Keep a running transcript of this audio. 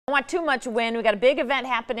Want too much wind. We got a big event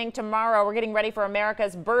happening tomorrow. We're getting ready for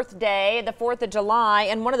America's birthday, the 4th of July,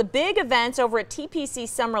 and one of the big events over at TPC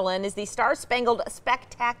Summerlin is the Star-Spangled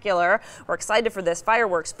Spectacular. We're excited for this.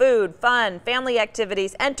 Fireworks, food, fun, family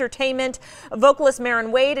activities, entertainment. Vocalist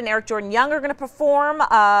Marin Wade and Eric Jordan Young are going to perform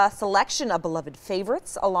a selection of beloved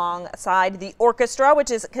favorites alongside the orchestra,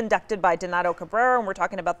 which is conducted by Donato Cabrera, and we're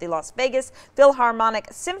talking about the Las Vegas Philharmonic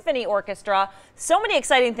Symphony Orchestra. So many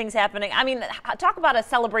exciting things happening. I mean, talk about a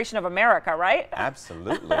celebration of America, right?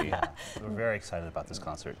 Absolutely. Yeah. We're very excited about this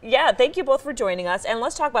concert. Yeah, thank you both for joining us. And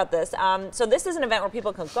let's talk about this. So this is an event where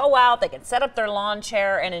people can go out, they can set up their lawn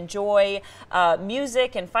chair and enjoy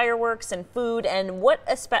music and fireworks and food. And what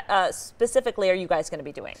specifically are you guys going to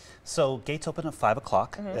be doing? So gates open at 5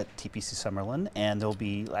 o'clock at TPC Summerlin, and there'll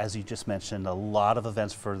be, as you just mentioned, a lot of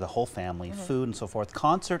events for the whole family, food and so forth.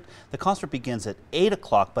 The concert begins at 8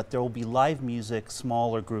 o'clock, but there will be live music,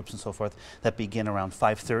 smaller groups and so forth that begin around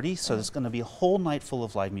 5:30. So there's going to be a whole night full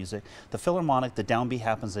of live music. The Philharmonic, the downbeat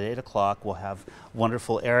happens at 8 o'clock. We'll have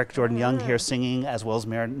wonderful Eric Jordan Young here singing, as well as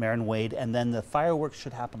Marin Wade. And then the fireworks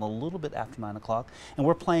should happen a little bit after 9 o'clock. And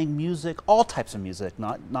we're playing music, all types of music,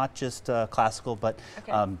 not just classical, but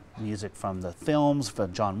music from the films,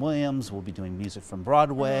 from John Williams. We'll be doing music from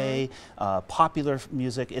Broadway, popular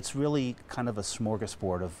music. It's really kind of a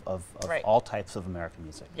smorgasbord of all types of American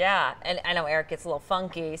music. Yeah, and I know Eric gets a little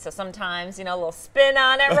funky, so sometimes, you know, a little spin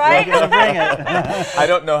on it, right? Bring it. I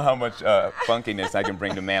don't know how much funkiness I can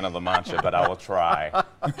bring to Man of La Mancha, but I will try.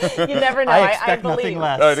 You never know. I expect believe. nothing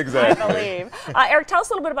less. Right, exactly. I believe. Eric, tell us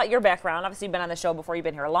a little bit about your background. Obviously, you've been on the show before. You've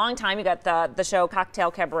been here a long time. You got the show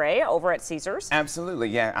Cocktail Cabaret over at Caesars. Absolutely,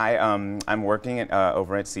 yeah. I'm working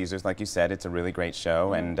over at Caesars, like you said. It's a really great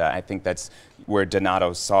show, and I think that's where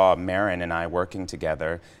Donato saw Marin and I working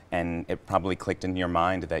together, and it probably clicked in your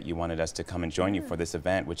mind that you wanted us to come and join you for this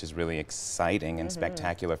event, which is really exciting and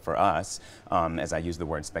spectacular for us, as I use the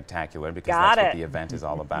word spectacular because that's what the event is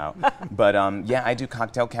all about. But yeah, I do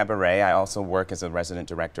Cocktail Cabaret. I also work as a resident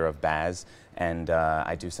director of Baz, and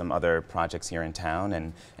I do some other projects here in town,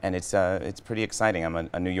 and it's pretty exciting. I'm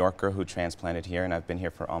a New Yorker who transplanted here, and I've been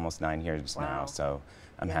here for almost 9 years now, so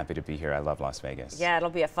I'm happy to be here. I love Las Vegas. Yeah,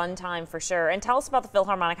 it'll be a fun time for sure. And tell us about the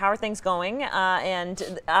Philharmonic. How are things going?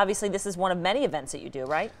 And obviously this is one of many events that you do,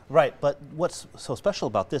 right? Right, but what's so special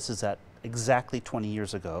about this is that exactly 20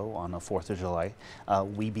 years ago, on the 4th of July,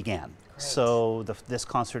 we began. Great. So this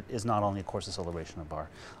concert is not only, of course, a celebration of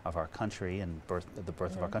our country and the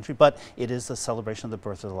birth of our country, but it is a celebration of the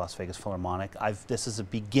birth of the Las Vegas Philharmonic. This is a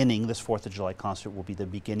beginning. This 4th of July concert will be the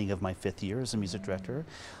beginning of my 5th year as a music director.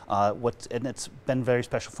 And it's been very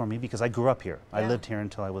special for me because I grew up here. I lived here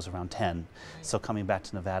until I was around 10. So coming back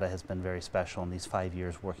to Nevada has been very special, and these 5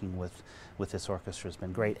 years working with this orchestra has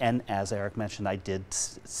been great. And as Eric mentioned, I did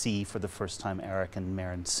see for the first time Eric and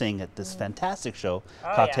Marin sing at this fantastic show,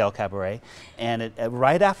 Cocktail Cabaret. And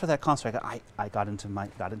right after that concert, I got into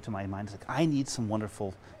my mind, it's like, I need some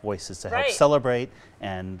wonderful voices to help celebrate,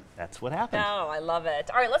 and that's what happened. Oh, I love it.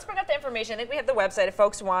 All right, let's bring up the information. I think we have the website if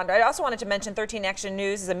folks want. I also wanted to mention 13 Action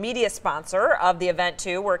News is a media sponsor of the event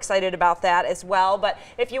too. We're excited about that as well. But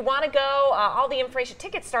if you want to go, all the information,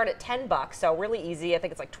 tickets start at $10, so really easy. I think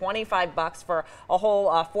it's like $25 for a whole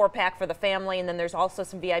 4-pack for the family, and then there's also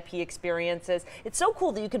some VIP experiences. It's so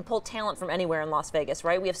cool that you can pull talent from anywhere in Las Vegas,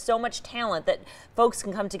 right? We have so much talent that folks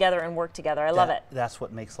can come together and work together. I love it. That's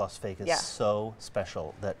what makes Las Vegas so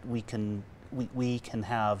special, that we can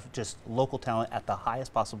have just local talent at the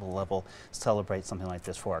highest possible level celebrate something like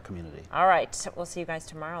this for our community. All right, we'll see you guys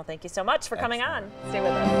tomorrow. Thank you so much for coming on. Stay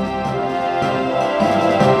with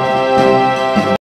us.